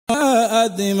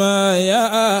أدما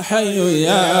يا حي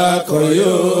يا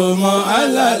قيوم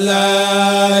على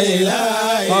لا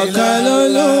إله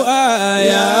وكالولوا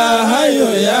يا حي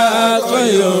يا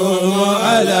قيوم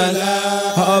على لا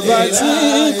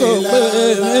أبتي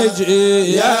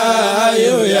كوكبي يا حي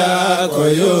يا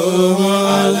قيوم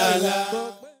على لا.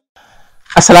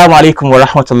 Assalamu alaikum wa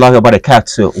rahmatullahi wa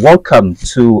barakatuh. Welcome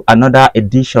to another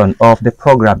edition of the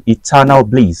program Eternal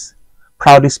Bliss,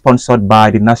 proudly sponsored by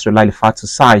the NASFAT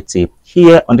Society.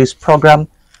 Here on this program,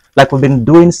 like we've been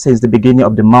doing since the beginning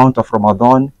of the month of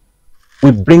Ramadan,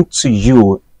 we bring to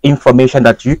you information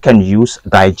that you can use,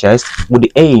 digest, with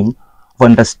the aim of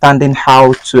understanding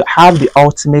how to have the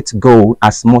ultimate goal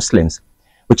as Muslims,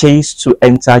 which is to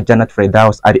enter Jannat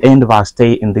Firdaus at the end of our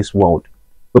stay in this world.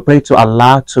 We pray to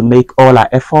Allah to make all our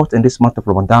effort in this month of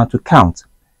Ramadan to count.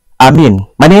 Ameen.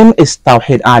 My name is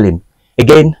Tawheed Alim.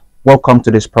 Again, welcome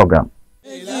to this program.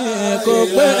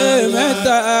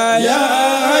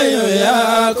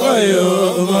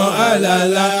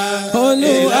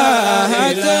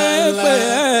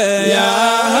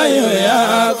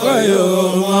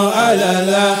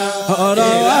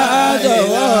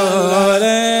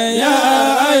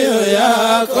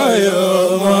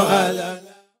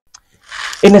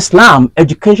 In Islam,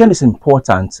 education is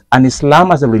important, and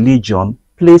Islam as a religion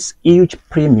places huge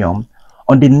premium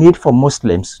on the need for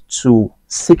Muslims to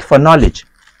seek for knowledge.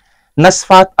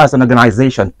 NASFAT as an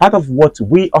organization, part of what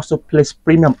we also place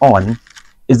premium on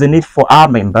is the need for our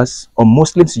members, or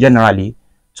Muslims generally,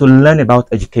 to learn about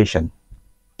education.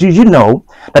 Do you know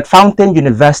that Fountain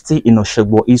University in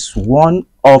Osogbo is one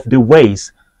of the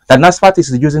ways that NASFAT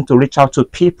is using to reach out to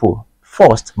people,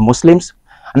 first Muslims,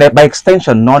 and by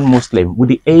extension non-Muslim, with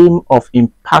the aim of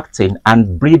impacting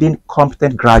and breeding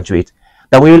competent graduates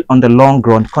that will on the long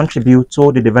run contribute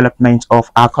to the development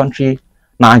of our country,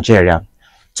 Nigeria.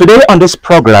 Today on this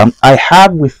program, I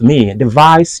have with me the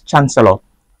Vice-Chancellor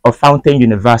of Fountain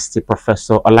University,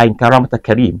 Professor Olayinka Ramota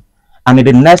Karim, and in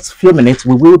the next few minutes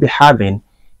we will be having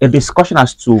a discussion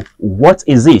as to what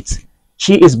is it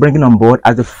she is bringing on board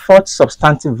as the fourth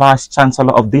substantive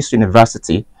Vice-Chancellor of this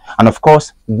university, and of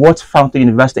course, what Fountain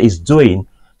University is doing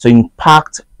to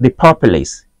impact the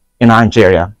populace in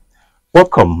Nigeria.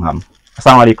 Welcome, ma'am.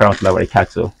 Assalamu alaikum warahmatullahi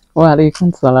wabarakatuh. Wa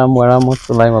alaikum salam wa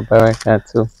rahmatullahi wa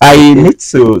barakatuh. I need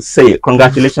to say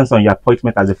congratulations on your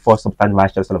appointment as the first substantive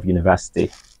Vice Chancellor of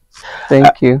University.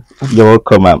 Thank you. You're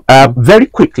welcome, ma'am. Very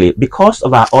quickly, because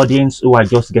of our audience who are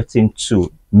just getting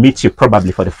to meet you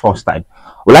probably for the first time,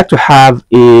 we'd like to have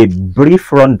a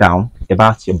brief rundown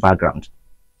about your background.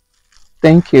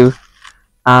 Thank you.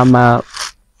 I'm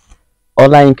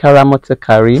Olayinka Ramota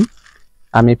Karim.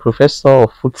 I'm a professor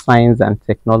of food science and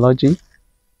technology.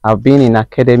 I've been in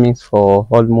academics for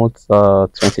almost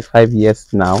 25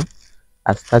 years now.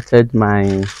 I started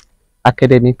my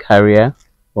academic career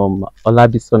from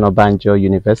Olabisi Onabanjo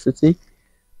University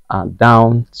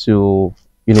down to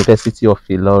University of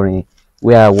Ilorin,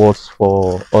 where I was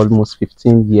for almost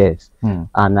 15 years.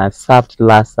 And I served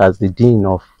last as the Dean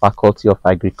of Faculty of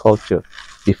Agriculture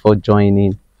before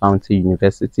joining Fountain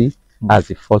University as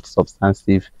the fourth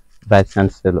substantive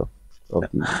Vice-Chancellor of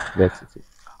the university.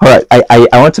 All right, I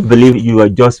want to believe you are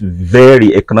just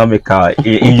very economical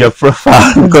in your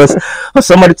profile, because for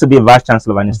somebody to be a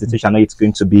Vice-Chancellor of an institution, I know it's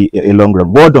going to be a long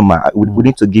run. Well done, man. We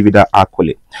need to give you that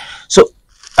accolade. So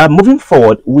moving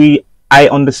forward, I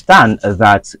understand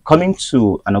that coming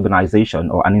to an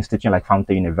organization or an institution like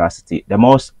Fountain University, there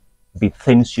must be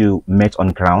things you met on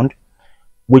ground,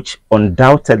 which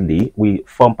undoubtedly will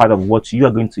form part of what you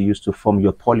are going to use to form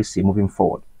your policy moving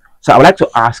forward. So I would like to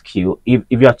ask you, if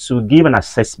you are to give an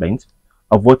assessment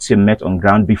of what you met on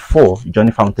ground before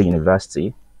joining Fountain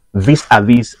University,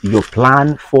 vis-a-vis your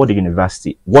plan for the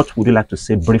university, what would you like to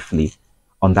say briefly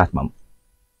on that, ma'am?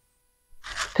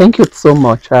 Thank you so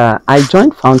much. I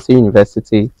joined Fountain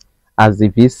University as the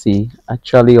VC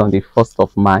actually on the 1st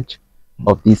of March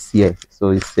of this year.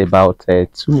 So it's about 2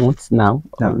 months now,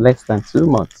 or less than 2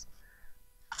 months.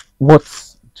 What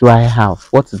do I have?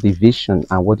 What is the vision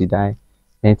and what did I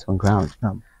met on ground?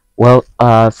 Well,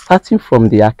 starting from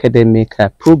the academic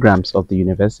programs of the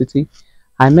university,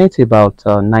 I met about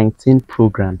 19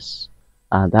 programs.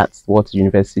 That's what the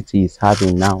university is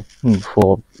having now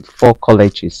for 4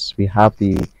 colleges. We have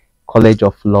the College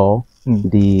of Law,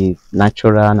 the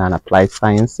Natural and Applied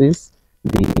Sciences,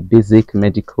 the Basic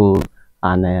Medical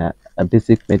and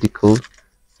Basic Medical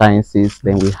Sciences.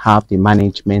 Then we have the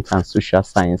Management and Social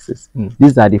Sciences.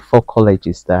 These are the 4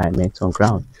 colleges that I met on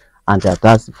ground, and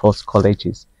that's the first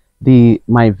colleges.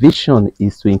 My vision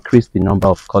is to increase the number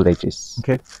of colleges.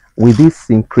 Okay. With this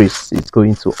increase, it's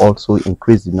going to also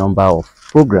increase the number of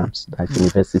programs that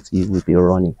university will be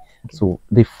running. Okay. So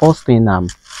the first thing I'm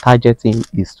targeting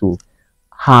is to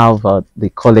have the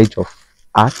College of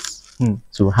Arts,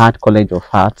 to add College of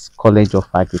Arts, College of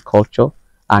Agriculture,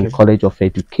 and okay. College of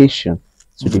Education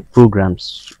to the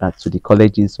programs, to the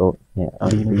colleges of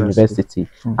the university.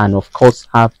 And of course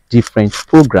have different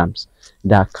programs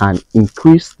that can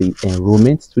increase the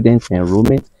enrollment, student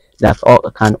enrollment, that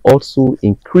can also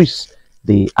increase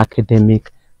the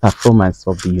academic performance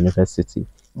of the university.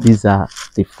 These are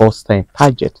the first time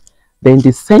target. Then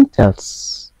the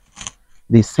centers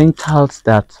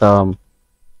that are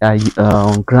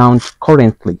on ground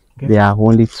currently, there are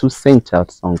only 2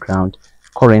 centers on ground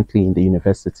currently in the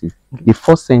university. The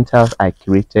first center I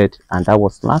created, and that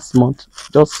was last month,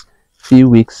 just few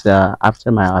weeks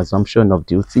after my assumption of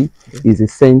duty, is a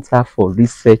Center for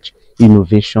Research,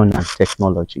 Innovation and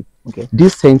Technology.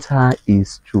 This center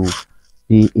is to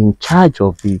be in charge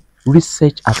of the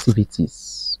research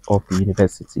activities of the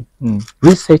university.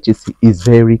 Research is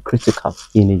very critical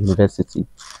in a university.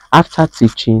 After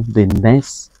teaching, the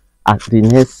next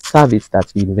service that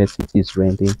the university is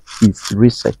rendering is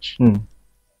research.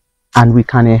 And we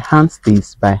can enhance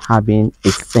this by having a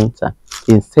center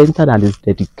that is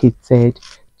dedicated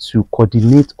to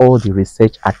coordinate all the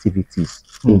research activities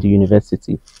in the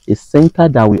university. A center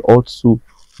that will also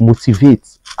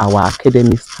motivate our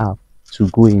academic staff to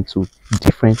go into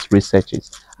different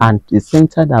researches, and a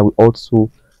center that will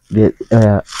also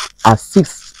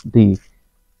assist the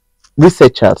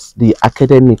researchers, the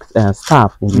academic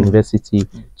staff in the university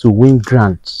to win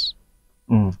grants,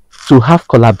 to have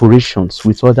collaborations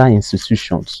with other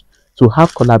institutions, to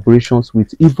have collaborations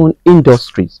with even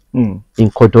industries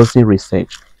in conducting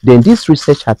research. Then these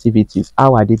research activities,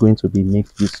 how are they going to be made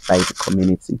use by the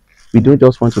community? We don't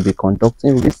just want to be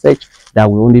conducting research that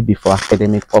will only be for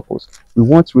academic purpose. We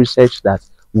want research that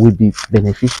will be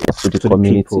beneficial to the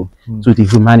community, to the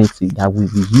humanity, that will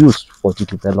be used for the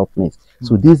development.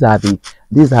 So these are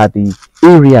the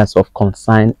areas of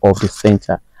concern of the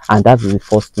center, and that's the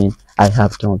first thing I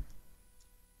have done.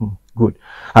 Good.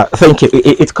 Thank you.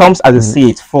 It comes as a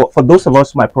seed. For those of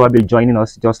us who might probably joining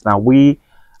us just now, we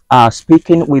are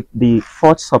speaking with the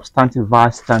fourth substantive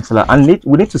Vice-Chancellor, and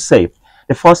we need to say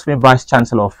the first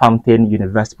Vice-Chancellor of Fountain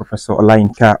University, Professor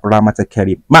Olayinka Ramota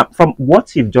Karim. Ma'am, from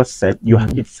what you've just said,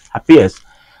 it appears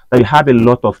that you have a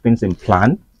lot of things in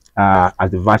plan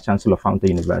as the Vice-Chancellor of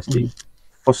Fountain University.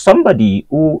 For somebody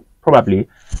who probably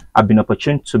have been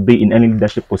opportune to be in any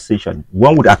leadership position,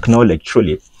 one would acknowledge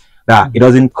truly that it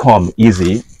doesn't come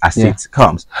easy as it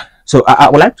comes. So I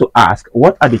would like to ask,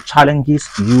 what are the challenges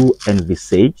you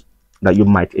envisage that you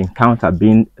might encounter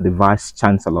being the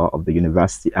Vice-Chancellor of the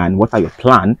university, and what are your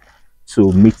plans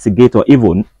to mitigate or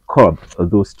even curb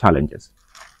those challenges?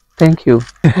 Thank you.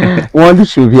 One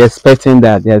should be expecting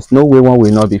that there's no way one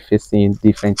will not be facing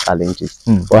different challenges.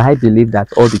 But I believe that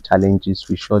all the challenges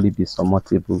will surely be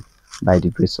surmountable by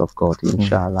the grace of God,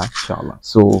 inshallah.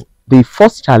 So the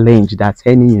first challenge that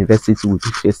any university will be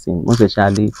facing, most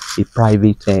especially a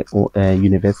private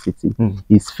university,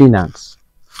 is finance,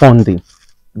 funding.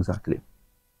 Exactly.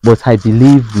 But I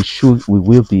believe we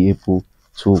will be able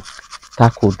to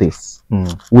tackle this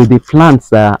with the plans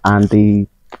and the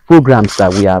programs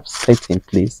that we have set in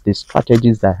place, the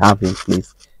strategies that I have in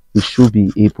place. We should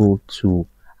be able to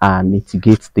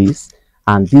mitigate this,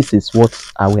 and this is what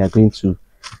we are going to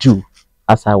do.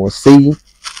 As I was saying,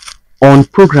 on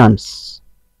programs,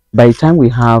 by the time we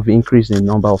have increase in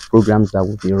number of programs that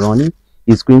will be running,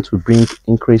 it's going to bring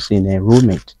increase in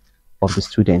enrollment of the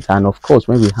students. And of course,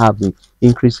 when we have the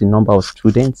increase in number of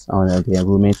students on the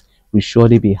enrollment, we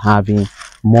surely be having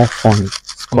more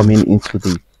funds coming into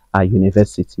the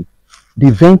university.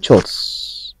 The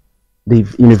ventures, the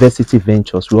university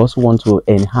ventures, we also want to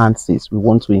enhance this. We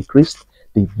want to increase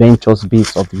the ventures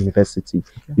base of the university.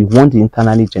 We want the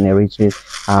internally generated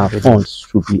funds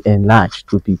to be enlarged,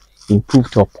 to be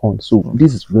improved upon. So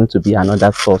this is going to be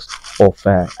another source of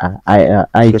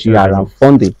IGR and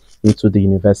funding into the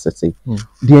university.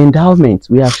 The endowment,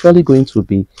 we are surely going to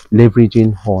be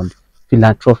leveraging on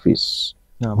philanthropies,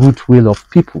 goodwill of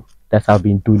people that have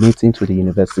been donating to the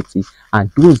university, and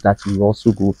those that will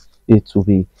also go to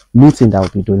be meeting that will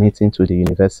be donating to the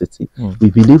university. We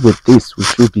believe with this we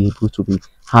should be able to be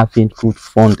having good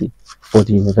funding for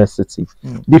the university.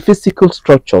 The physical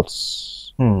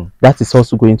structures, that is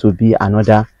also going to be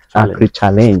another great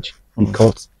challenge,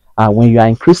 because when you are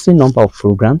increasing number of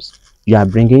programs, you are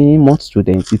bringing in more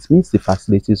students. It means the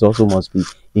facilities also must be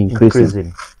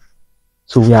increasing.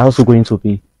 So we are also going to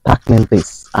be tackling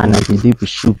this, and I believe we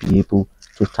should be able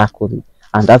to tackle it.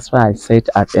 And that's why I said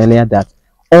earlier that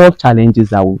all challenges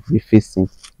that we'll be facing,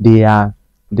 they are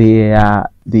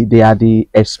the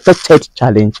expected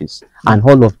challenges, and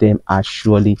all of them are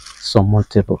surely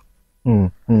surmountable.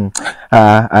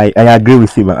 I agree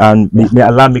with you, and may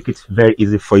Allah make it very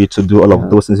easy for you to do all of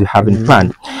those things you have in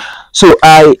plan. So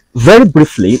I very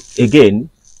briefly again,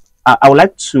 I would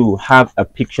like to have a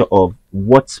picture of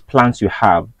what plans you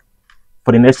have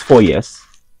for the next 4 years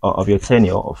of your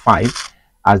tenure, or 5,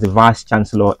 as the Vice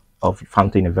Chancellor of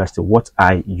Fountain University. What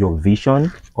are your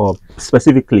vision, or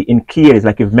specifically in key areas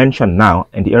like you've mentioned now,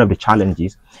 in the area of the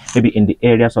challenges, maybe in the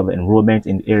areas of enrollment,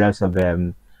 in the areas of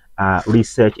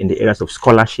research, in the areas of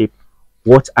scholarship?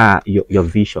 What are your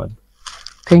vision?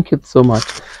 Thank you so much.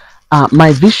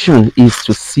 My vision is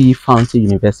to see Fountain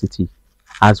University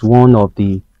as one of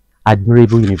the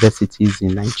admirable universities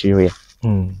in Nigeria.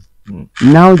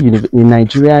 Now in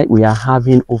Nigeria, we are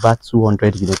having over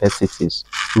 200 universities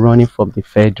running from the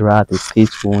federal, the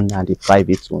state one, and the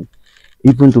private one.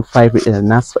 Even though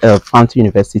Fountain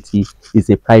University is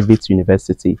a private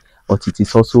university, but it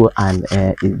is also an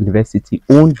university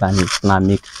owned by an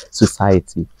Islamic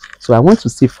society. So I want to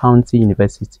see Fountain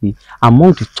University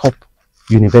among the top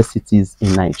universities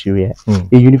in Nigeria.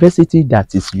 A university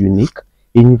that is unique,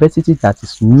 a university that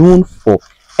is known for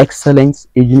excellence,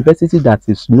 a university that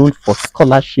is known for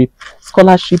scholarship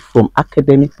from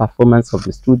academic performance of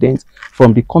the students,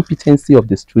 from the competency of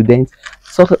the students,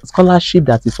 scholarship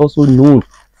that is also known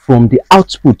from the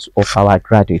output of our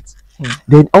graduates.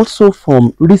 Then also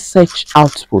from research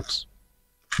output,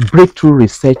 breakthrough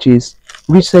researches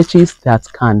that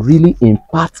can really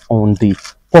impact on the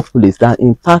populace, that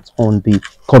impact on the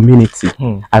community.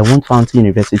 I want Fountain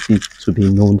University to be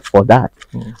known for that.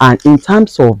 And in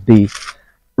terms of the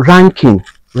ranking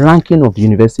of the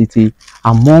university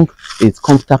among its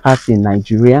counterparts in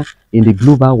Nigeria, in the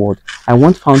global world, I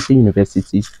want Fountain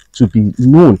University to be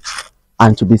known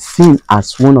and to be seen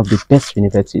as one of the best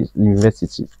universities.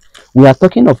 We are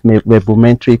talking of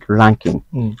webometric ranking.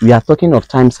 We are talking of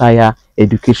Times Higher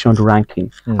Education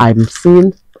ranking. I'm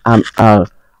seeing an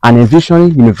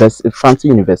envisioning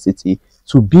Fountain University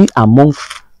to be among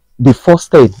the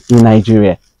first 10 in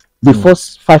Nigeria, the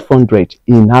first 500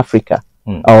 in Africa,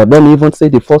 or let me even say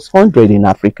the first 100 in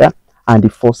Africa, and the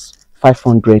first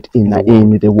 500 in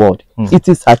the world. It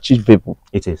is achievable.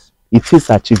 It is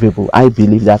achievable. I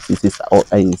believe that it is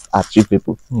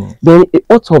achievable. Then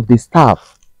out of the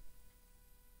staff,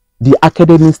 the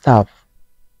academic staff,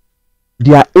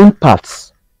 their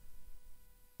impacts,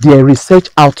 their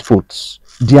research outputs,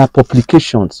 their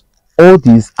publications, all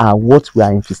these are what we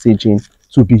are envisaging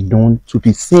to be known, to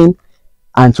be seen,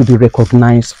 and to be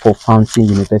recognized for Fountain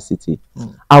University.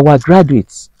 Our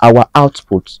graduates, our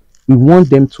outputs, we want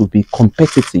them to be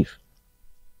competitive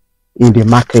in the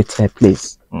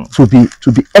marketplace, to be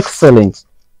excellent,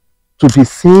 to be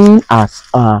seen as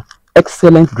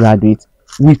excellent graduates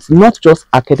with not just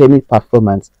academic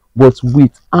performance, but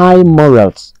with high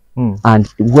morals and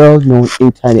well-known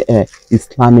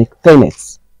Islamic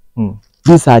tenets.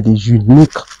 These are the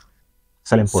unique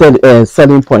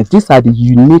selling points. These are the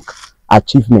unique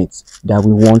achievements that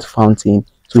we want Fountain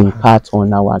to impart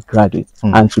on our graduates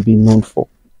and to be known for.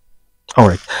 All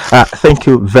right. Thank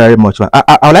you very much.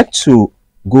 I would like to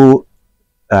go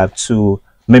to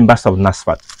members of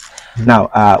NASFAT. Now,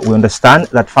 we understand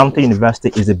that Fountain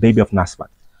University is a baby of NASFAT.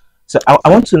 So I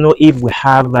want to know if we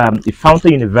have, if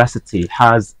Fountain University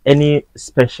has any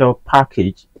special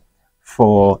package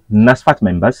for NASFAT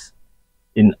members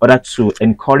in order to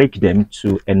encourage them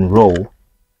to enroll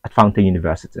at Fountain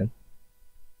University.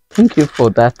 Thank you for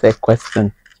that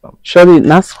question. Surely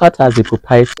NASFAT, as a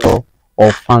proprietor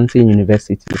of Fountain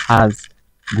University, has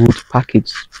good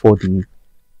package for the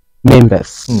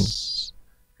members.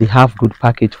 They have good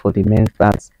package for the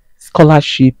members.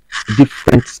 Scholarship,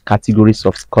 different categories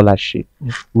of scholarship,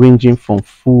 ranging from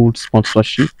full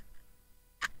sponsorship,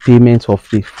 payment of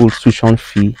the full tuition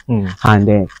fee,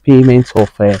 and payment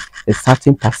of a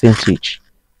certain percentage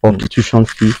of the tuition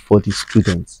fee for the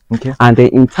students. And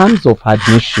in terms of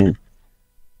admission,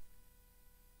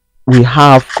 we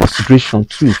have consideration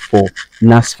too for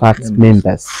NASFAT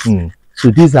members.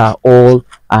 So these are all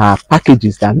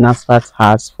packages that NASFAT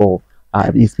has for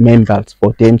its members,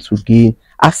 for them to gain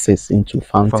access into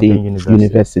Fountain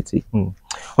University.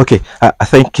 Okay,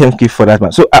 thank you for that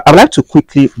one. So I would like to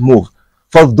quickly move.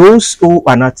 For those who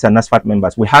are not NASFAT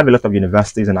members, we have a lot of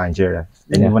universities in Nigeria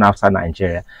and even outside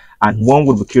Nigeria. And one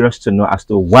would be curious to know as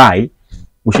to why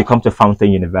we should come to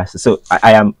Fountain University. So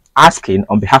I am asking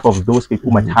on behalf of those people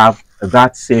who might have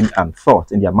that same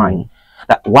thought in their mind,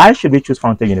 that why should we choose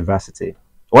Fountain University?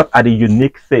 what are the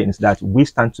unique things that we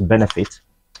stand to benefit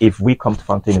if we come to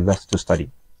Fountain University to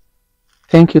study?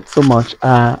 Thank you so much.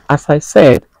 As I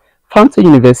said, Fountain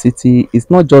University is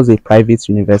not just a private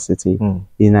university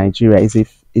in Nigeria.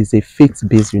 It's a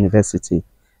faith-based university.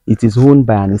 It is owned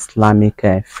by an Islamic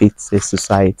faith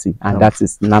society, and that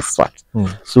is NASFAT.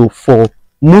 So for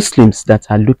Muslims that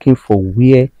are looking for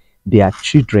where their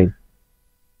children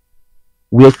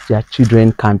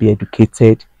can be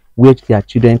educated, where their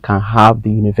children can have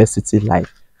the university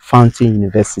life, Fountain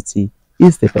University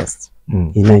is the best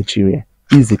in Nigeria.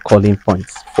 Is the calling point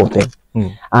for them.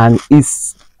 And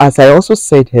it's, as I also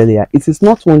said earlier, it is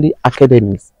not only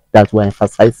academics that we're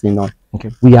emphasizing on.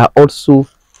 We are also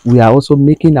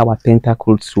making our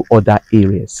tentacles to other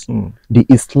areas. The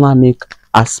Islamic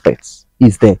aspects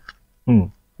is there.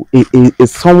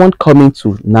 Is someone coming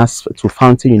to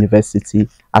Fountain University,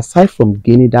 aside from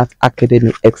gaining that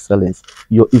academic excellence,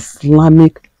 your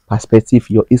Islamic perspective,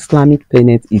 your Islamic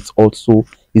tenet is also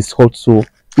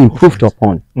improved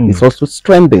upon. It's also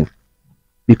strengthened,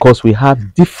 because we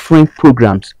have different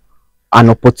programs and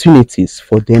opportunities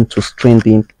for them to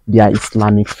strengthen their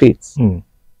Islamic faith. In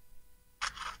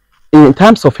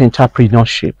terms of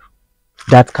entrepreneurship,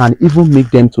 that can even make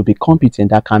them to be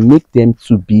competent, that can make them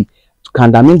to be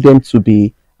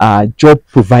job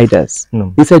providers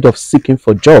instead of seeking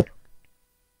for job.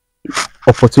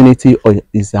 Opportunity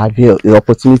is available. The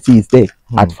opportunity is there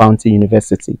at Fountain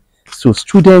University. So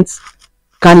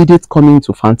candidates coming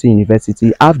to Fountain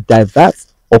University have diverse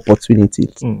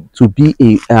opportunities to be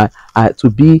a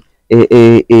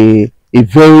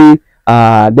very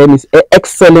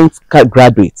excellent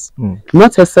graduate.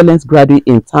 Not excellent graduate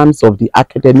in terms of the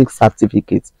academic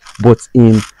certificates, but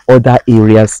in other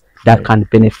areas that can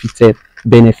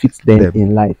benefit them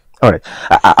in life. All right.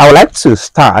 I would like to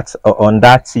start on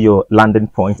that, your landing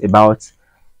point about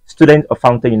students of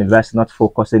Fountain University not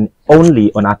focusing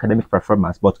only on academic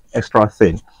performance, but extra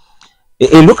things.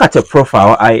 A look at your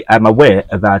profile, I am aware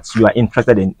that you are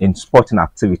interested in sporting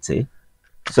activity.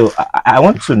 So I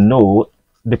want to know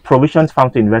the provisions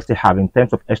Fountain University have in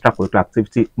terms of extracurricular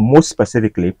activity, most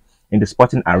specifically in the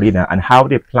sporting arena, and how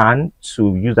they plan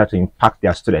to use that to impact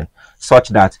their students, such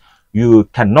that you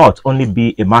cannot only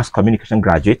be a mass communication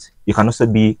graduate, you can also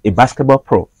be a basketball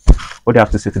pro. What do you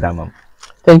have to say to that, Mom?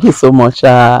 Thank you so much.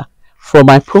 For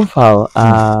my profile,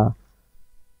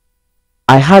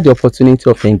 I had the opportunity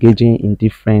of engaging in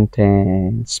different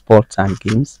sports and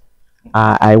games.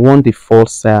 I won the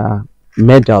first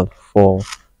medal for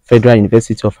Federal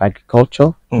University of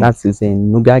Agriculture. That is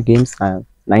in Nuga Games,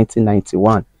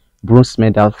 1991. Bronze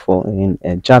medal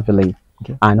in javelin,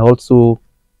 and also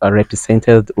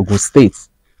represented Ogun State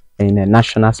in a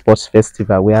national sports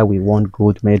festival where we won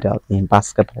gold medal in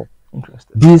basketball.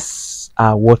 These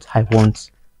are what I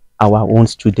want our own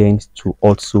students to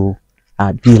also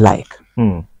be like.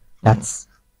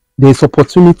 There's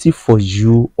opportunity for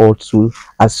you also,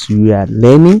 as you are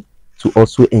learning, to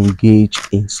also engage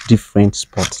in different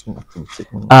sports.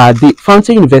 The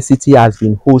Fountain University has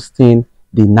been hosting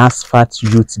the NASFAT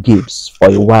Youth Games for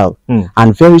a while,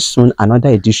 and very soon another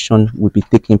edition will be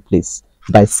taking place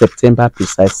by September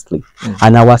precisely.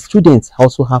 And our students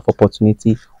also have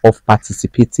opportunity of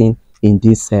participating in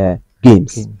these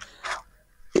games.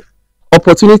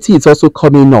 Opportunity is also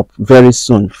coming up very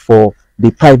soon for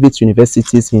the private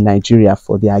universities in Nigeria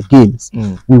for their games.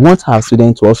 We want our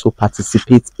students to also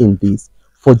participate in this,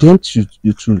 for them to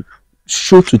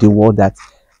show to the world that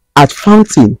at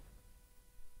Fountain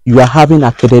you are having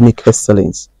academic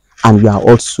excellence, and you are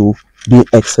also being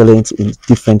excellent in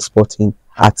different sporting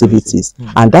activities.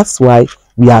 And that's why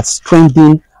we are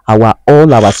strengthening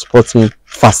all our sporting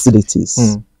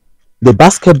facilities. The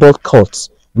basketball courts,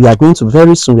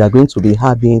 very soon we are going to be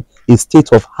having a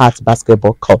state-of-art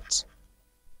basketball court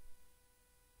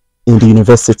in the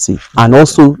university, and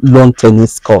also lawn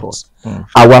tennis courts.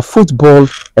 Our football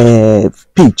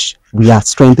pitch, we are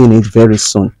strengthening it very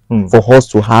soon for us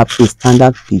to have a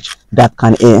standard pitch that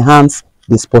can enhance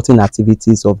the sporting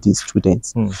activities of these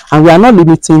students. And we are not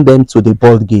limiting them to the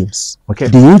ball games.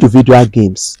 The individual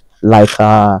games like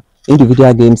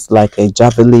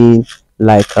javelin,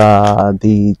 like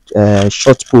the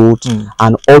shot put,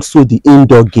 and also the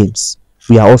indoor games.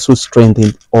 We are also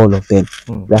strengthening all of them.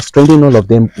 We are strengthening all of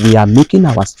them. We are making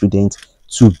our students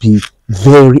to be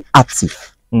very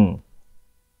active.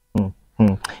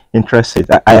 Interesting.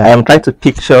 I am trying to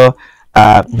picture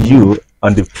you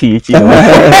on the pitch. You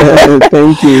know?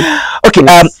 Thank you. Okay.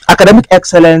 Yes. Academic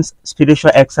excellence,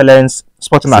 spiritual excellence,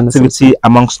 sporting activity,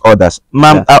 amongst others.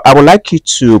 Ma'am, I would like you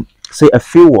to say a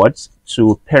few words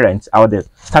to parents out there,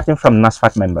 starting from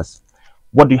NASFAT members.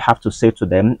 what do you have to say to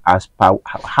them as per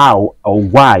how or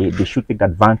why they should take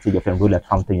advantage of enrolling at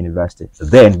Fountain University?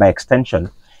 Then, by extension,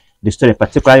 the students,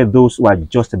 particularly those who are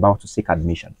just about to seek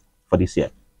admission for this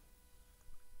year.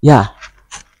 Yeah,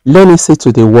 let me say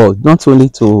to the world, not only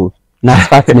to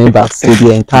NASFAT members, to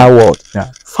the entire world,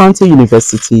 Yeah. Fountain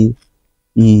University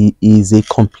is a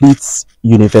complete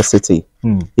university,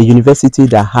 a university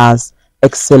that has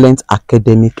excellent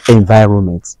academic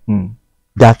environment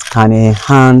that can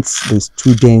enhance the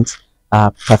students'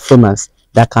 performance,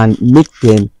 that can make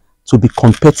them to be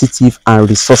competitive and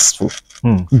resourceful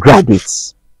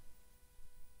graduates.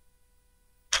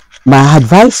 My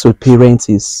advice to parents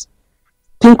is,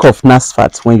 think of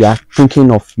NASFAT when you are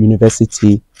thinking of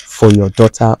university for your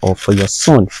daughter or for your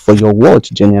son, for your world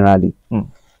generally.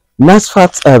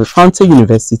 NASFAT Fountain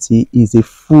University is a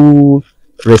full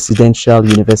residential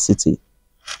university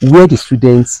where the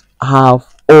students have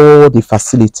all the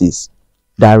facilities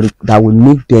that will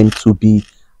make them to be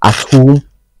at home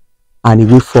and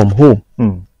away from home.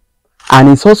 And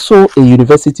it's also a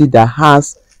university that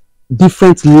has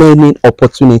different learning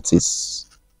opportunities.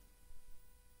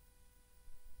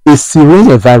 A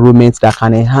serene environment that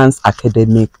can enhance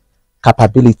academic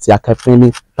capability,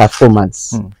 academic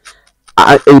performance.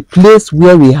 A place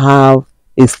where we have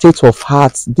a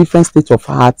state-of-art, different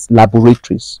state-of-art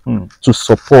laboratories to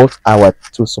support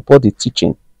the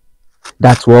teaching,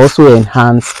 that will also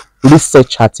enhance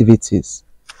research activities.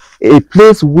 A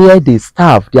place where the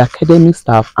staff, the academic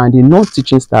staff and the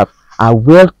non-teaching staff are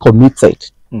well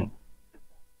committed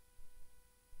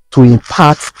to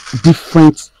impart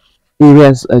different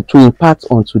areas, to impart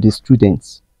onto the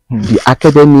students. The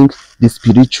academic, the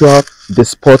spiritual, the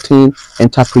sporting,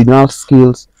 entrepreneurial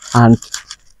skills, and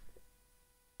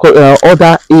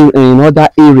other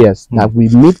areas that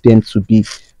will make them to be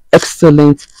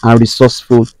excellent and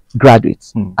resourceful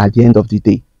graduates at the end of the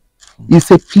day.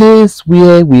 It's a place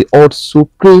where we also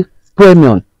pay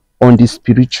premium on the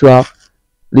spirituality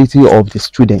of the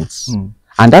students.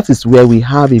 And that is where we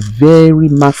have a very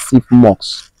massive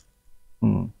mosque.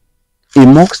 A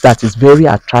mosque that is very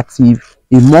attractive,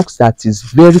 a mosque that is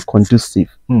very conducive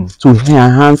to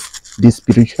enhance the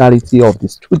spirituality of the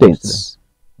students.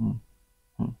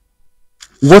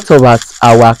 What about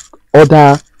our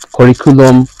other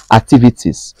curriculum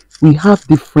activities? We have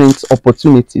different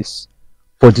opportunities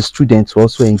for the students to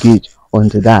also engage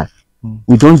onto that.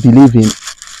 We don't believe in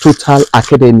total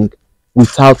academic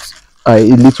without a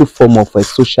little form of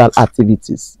social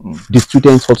activities. The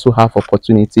students also have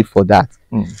opportunity for that.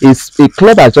 It's a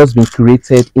club has just been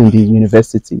created in the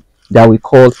university that we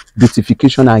call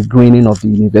beautification and greening of the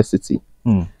university.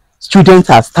 Students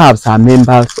and staffs are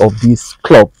members of this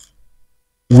club,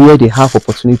 where they have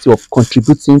opportunity of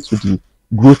contributing to the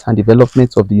growth and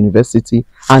development of the university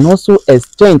and also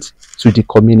extend to the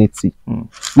community.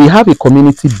 We have a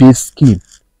community-based scheme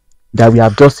that we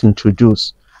have just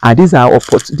introduced, and this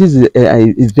is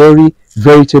a very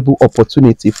veritable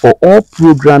opportunity for all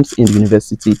programs in the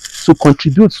university to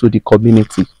contribute to the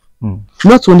community,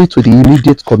 not only to the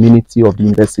immediate community of the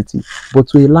university, but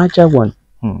to a larger one.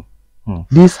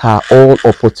 These are all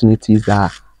opportunities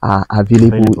that are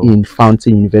available in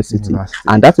Fountain University.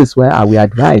 And that is where I will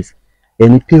advise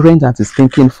any parent that is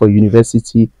thinking for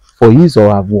university, for his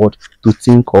or her ward, to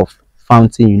think of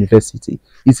Fountain University.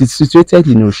 It is situated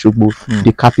in Osogbo,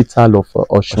 the capital of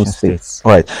Osun State.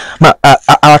 All right.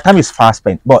 Our time is fast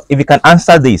spent, but if you can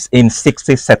answer this in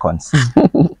 60 seconds,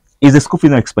 is the school fee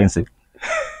not expensive?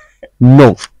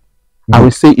 No. I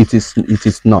will say it is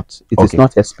not. It is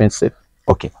not expensive.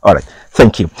 Okay. All right.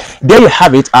 Thank you. There you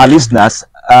have it, our listeners.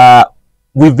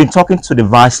 We've been talking to the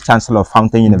Vice-Chancellor of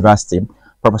Fountain University,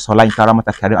 Professor Olayinka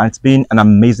Ramota Karim, and it's been an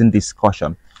amazing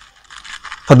discussion.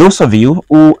 For those of you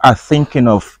who are thinking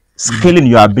of scaling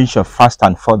your ambition faster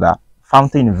and further,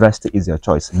 Fountain University is your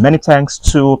choice. Many thanks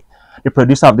to the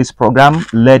producer of this program,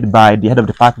 led by the head of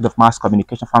the Department of Mass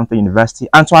Communication, Fountain University,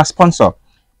 and to our sponsor,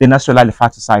 the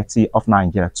NASFAT Society of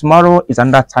Nigeria. Tomorrow is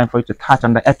another time for you to catch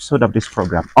another episode of this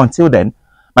program. Until then,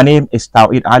 my name is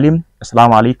Tawid Alim.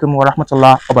 Assalamu alaikum wa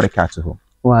rahmatullah wa barakatuhu.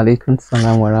 Wa alaikum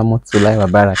salam wa rahmatullahi wa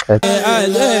barakatuh.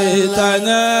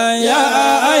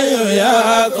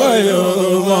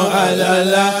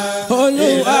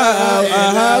 Olúwa,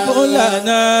 wàhábù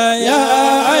lánàá, yá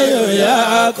ayọ̀ yá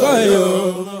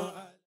kọ́yọ̀.